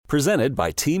Presented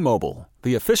by T-Mobile,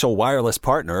 the official wireless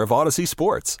partner of Odyssey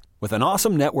Sports. With an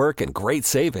awesome network and great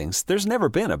savings, there's never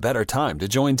been a better time to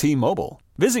join T-Mobile.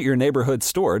 Visit your neighborhood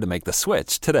store to make the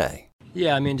switch today.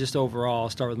 Yeah, I mean, just overall, I'll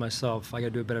start with myself. I got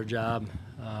to do a better job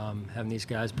having these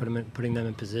guys, putting them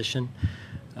in position.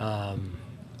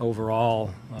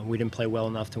 Overall, we didn't play well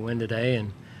enough to win today,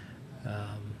 and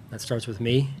that starts with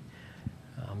me.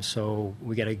 So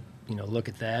we got to, look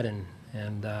at that and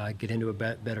get into a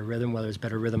better rhythm, whether it's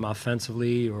better rhythm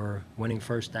offensively or winning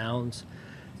first downs,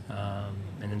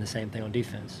 and then the same thing on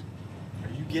defense. Are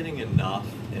you getting enough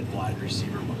at wide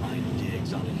receiver behind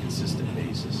Diggs on a consistent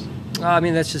basis? I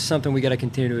mean, that's just something we got to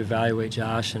continue to evaluate,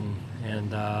 Josh. And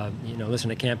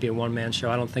listen, it can't be a one-man show.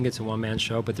 I don't think it's a one-man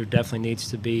show, but there definitely needs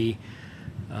to be,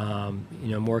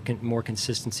 more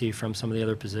consistency from some of the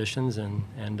other positions and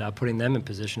putting them in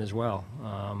position as well.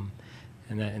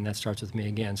 And that starts with me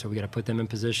again. So we got to put them in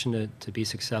position to be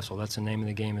successful. That's the name of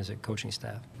the game as a coaching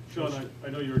staff. Sean, I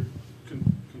know you're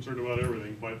concerned about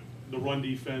everything, but the run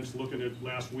defense, looking at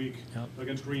last week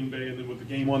against Green Bay, and then with the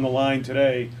game on the line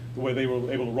today, the way they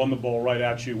were able to run the ball right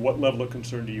at you, what level of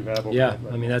concern do you have over that?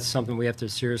 I mean, that's something we have to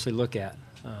seriously look at.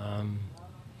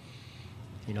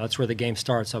 That's where the game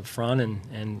starts, up front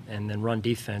and then run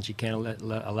defense. You can't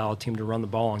allow a team to run the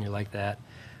ball on you like that.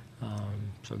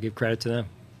 So give credit to them.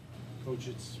 Coach,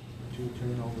 it's 2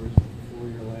 turnovers before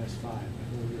your last 5. I know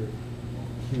you're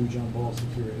huge on ball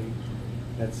security.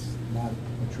 That's not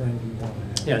a trend you want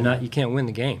to have. Yeah, you can't win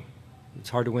the game.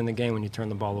 It's hard to win the game when you turn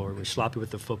the ball over. We're sloppy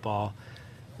with the football.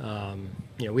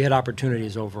 We had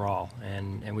opportunities overall,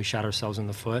 and we shot ourselves in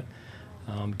the foot.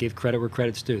 Give credit where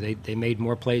credit's due. They made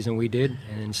more plays than we did,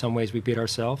 and in some ways we beat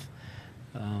ourselves.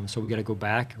 So we got to go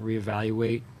back,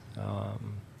 reevaluate.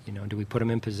 Do we put them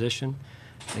in position?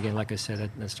 Again, like I said,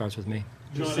 that starts with me.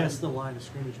 You assessed the line of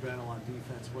scrimmage battle on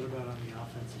defense. What about on the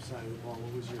offensive side of the ball?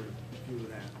 What was your view of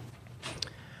that?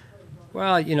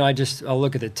 Well, I'll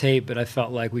look at the tape, but I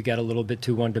felt like we got a little bit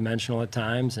too one-dimensional at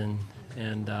times, and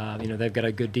they've got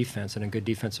a good defense and a good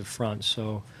defensive front.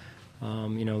 So,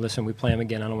 listen, we play them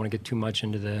again. I don't want to get too much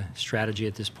into the strategy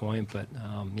at this point, but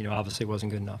obviously it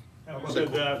wasn't good enough.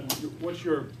 What's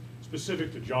your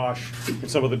specific to Josh and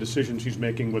some of the decisions he's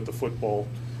making with the football?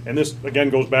 And this,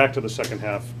 again, goes back to the second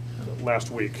half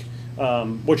last week.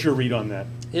 What's your read on that?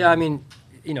 Yeah, I mean,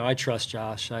 I trust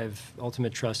Josh. I have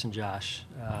ultimate trust in Josh.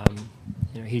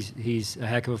 He's a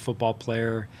heck of a football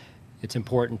player. It's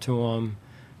important to him.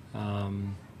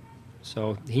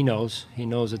 So he knows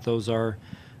that those are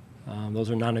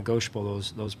non-negotiable,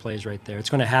 those plays right there.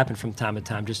 It's going to happen from time to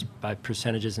time just by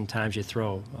percentages and times you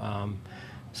throw.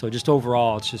 So just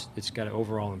overall, it's got to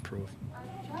overall improve.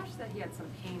 Josh said he had some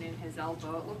pain in his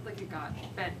elbow. It looked like it got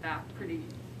bent back pretty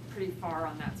far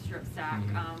on that strip sack.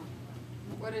 How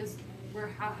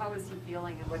is he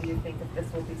feeling, and what do you think if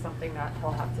this will be something that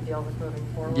he'll have to deal with moving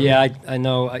forward? Yeah, I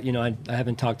know. I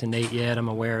haven't talked to Nate yet. I'm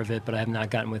aware of it, but I have not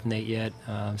gotten with Nate yet.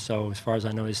 So as far as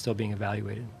I know, he's still being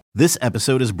evaluated. This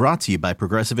episode is brought to you by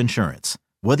Progressive Insurance.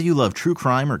 Whether you love true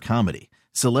crime or comedy,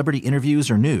 celebrity interviews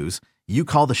or news, you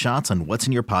call the shots on what's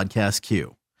in your podcast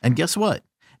queue. And guess what?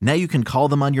 Now you can call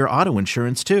them on your auto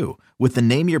insurance too with the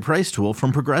Name Your Price tool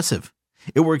from Progressive.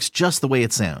 It works just the way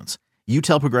it sounds. You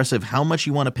tell Progressive how much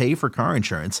you want to pay for car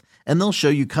insurance, and they'll show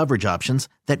you coverage options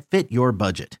that fit your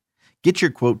budget. Get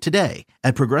your quote today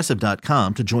at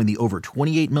Progressive.com to join the over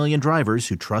 28 million drivers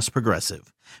who trust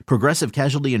Progressive. Progressive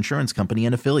Casualty Insurance Company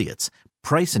and Affiliates.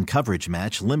 Price and coverage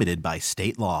match limited by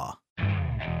state law.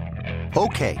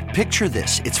 Okay, picture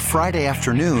this. It's Friday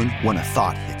afternoon when a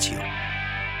thought hits you.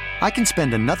 I can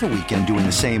spend another weekend doing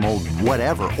the same old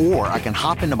whatever, or I can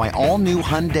hop into my all-new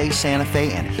Hyundai Santa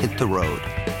Fe and hit the road.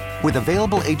 With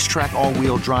available H-Track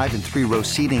all-wheel drive and 3-row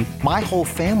seating, my whole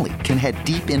family can head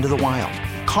deep into the wild.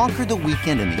 Conquer the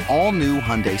weekend in the all-new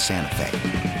Hyundai Santa Fe.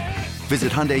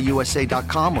 Visit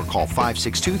HyundaiUSA.com or call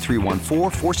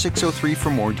 562-314-4603 for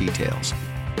more details.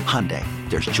 Hyundai,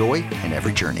 there's joy in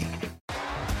every journey.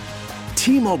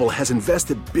 T-Mobile has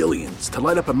invested billions to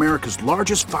light up America's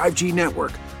largest 5G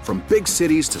network, from big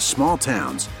cities to small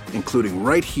towns, including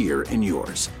right here in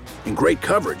yours. And great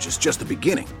coverage is just the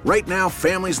beginning. Right now,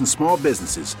 families and small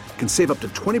businesses can save up to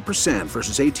 20%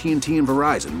 versus AT&T and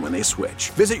Verizon when they switch.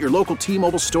 Visit your local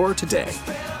T-Mobile store today.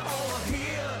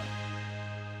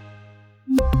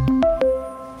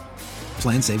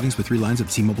 Plan savings with 3 lines of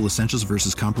T-Mobile Essentials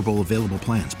versus comparable available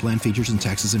plans. Plan features and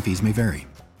taxes and fees may vary.